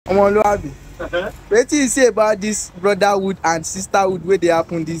Omoluabi. Wetin you say about this brotherhood and sisterhood wey dey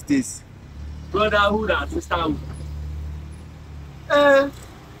happen these days? Brotherhood and sisterhood.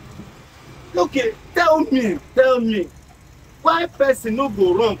 Okay, tell me, why person no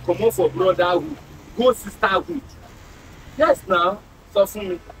go run comot for brotherhood, go sisterhood? Yes now, sọ fún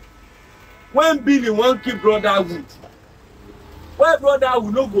mi. When Billy wan kill brotherhood, why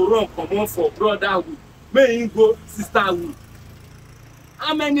brotherhood no go run comot for brotherhood, make him go sisterhood?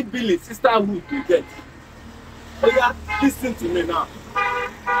 How many Billy sisterhood you get? Oya, listen to me now.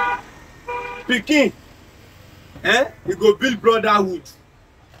 Pikin, you go build brotherhood.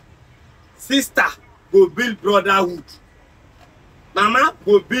 Sister go build brotherhood. Mama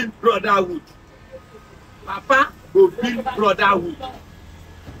go build brotherhood. Papa go build brotherhood.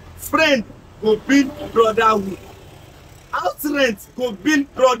 Friend go build brotherhood. House rent go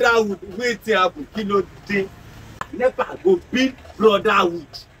build brotherhood. Wait happen kilo dey. Never go build brotherhood.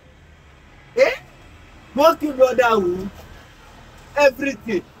 Working brotherhood,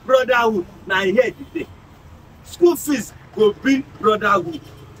 everything brotherhood na here dey. School fees go build brotherhood.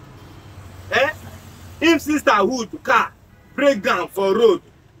 If sisterhood car break down for road,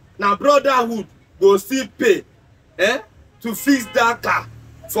 na brotherhood go still pay to fix that car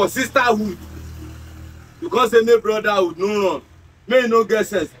for sisterhood. Because say make brotherhood no run, make no get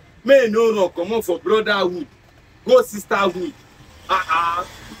sense, make no run comot for brotherhood, go sisterhood.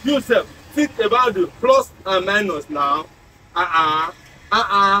 You sef think about the plus and minus now.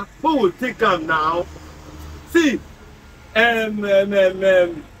 Who will take am now? See, brother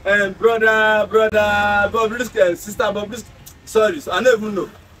Bobrisky and sister Bobrisky. Sorry, I don't even know.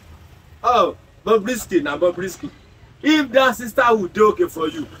 Oh, Bobrisky na Bobrisky. If that sister would do okay for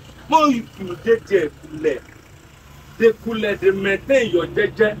you, more you get there cool, they maintain your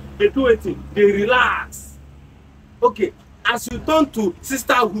jeje, they do it, they relax. Okay, as you turn to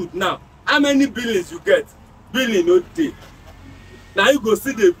sisterhood now, how many billings you get? Billing no dey. Now you go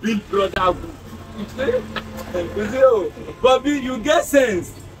see the build brotherhood. You say, oh, Bobby, you get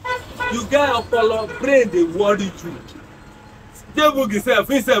sense. You get apollo, brain dey worry you. Jebook himself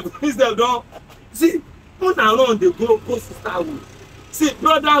don see. Una run dey go sisterhood. See,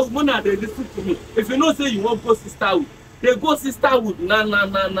 brotherhood, una dey lis ten to me. If you know say you wan go sisterhood, dey go sisterhood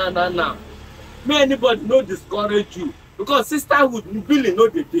now. May anybody no discourage you, because sisterhood billing no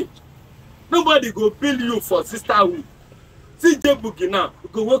dey dey. Nobody go bill you for sisterhood. See Jebook now, you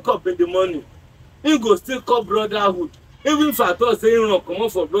go wake up in the morning, he go still call brotherhood. Even if I thought say he run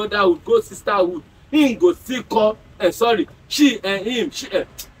comot for brotherhood, go sisterhood, he go still call. She and him,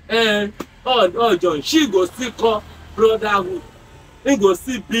 John, she go still call brotherhood. He go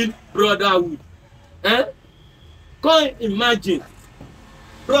still build brotherhood. Come imagine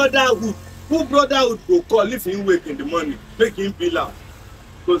brotherhood. Who brotherhood go call if he wake in the morning, make him bill out?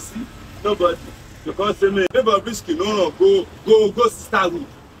 Go see nobody. Because say me, never risky no go sisterhood.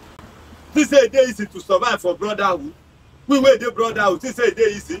 This say dey easy to survive for brotherhood. We wey dey brotherhood, this say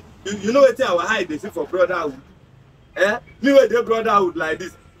dey easy. You know wetin our eye dey see for brotherhood? Me wey dey brotherhood like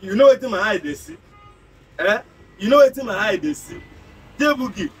this, you know wetin my eye dey see? You know wetin my eye dey see?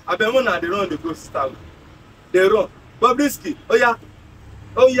 Jebook, abemona dey run dey go sisterhood. Dey run. Bobrisky, oya,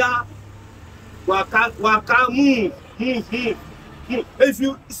 waka, move. If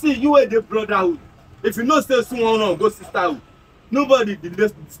you see, you wey dey brotherhood, if you know say someone run go sisterhood, nobody dey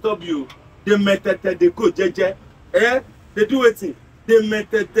disturb you. They metete, they go jeje. They do wetin? They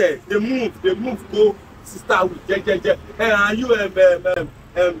metete, they move go sisterhood jeje. And you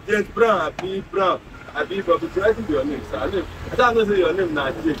James Brown, Abi Bobby, writing your name, sir. I don't know say your name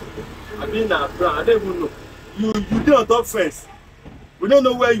na James. Abi na Brown, I don't even know. You dey on top fence. We don't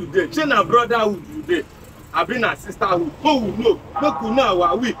know where you dey. Shey na brotherhood you dey. Abi na sisterhood. Who will know? Make we know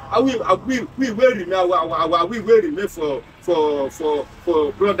our we wey remain for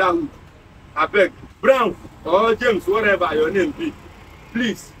brotherhood. Abeg, Brown or James, whatever your name be,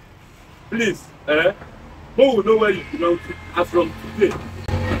 please, who will know where you belong to as from today?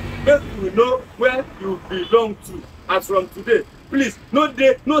 Make we know where you belong to as from today. Please, no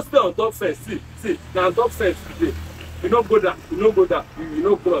stay on top fence. See, na on top fence today. You no go down, you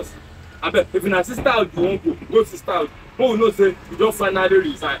no cross. Abeg, if na sisterhood you wan go sisterhood. Who will know say you don finally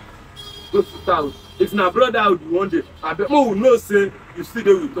resign? Go sisterhood. If na brotherhood you wan dey, abeg, who will know say you still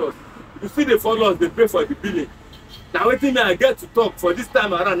dey with us? You still dey follow us, dey pay for the billing. Na wetin me I get to talk for this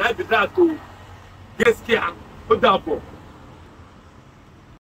time around. I be that to get scared. Hold up.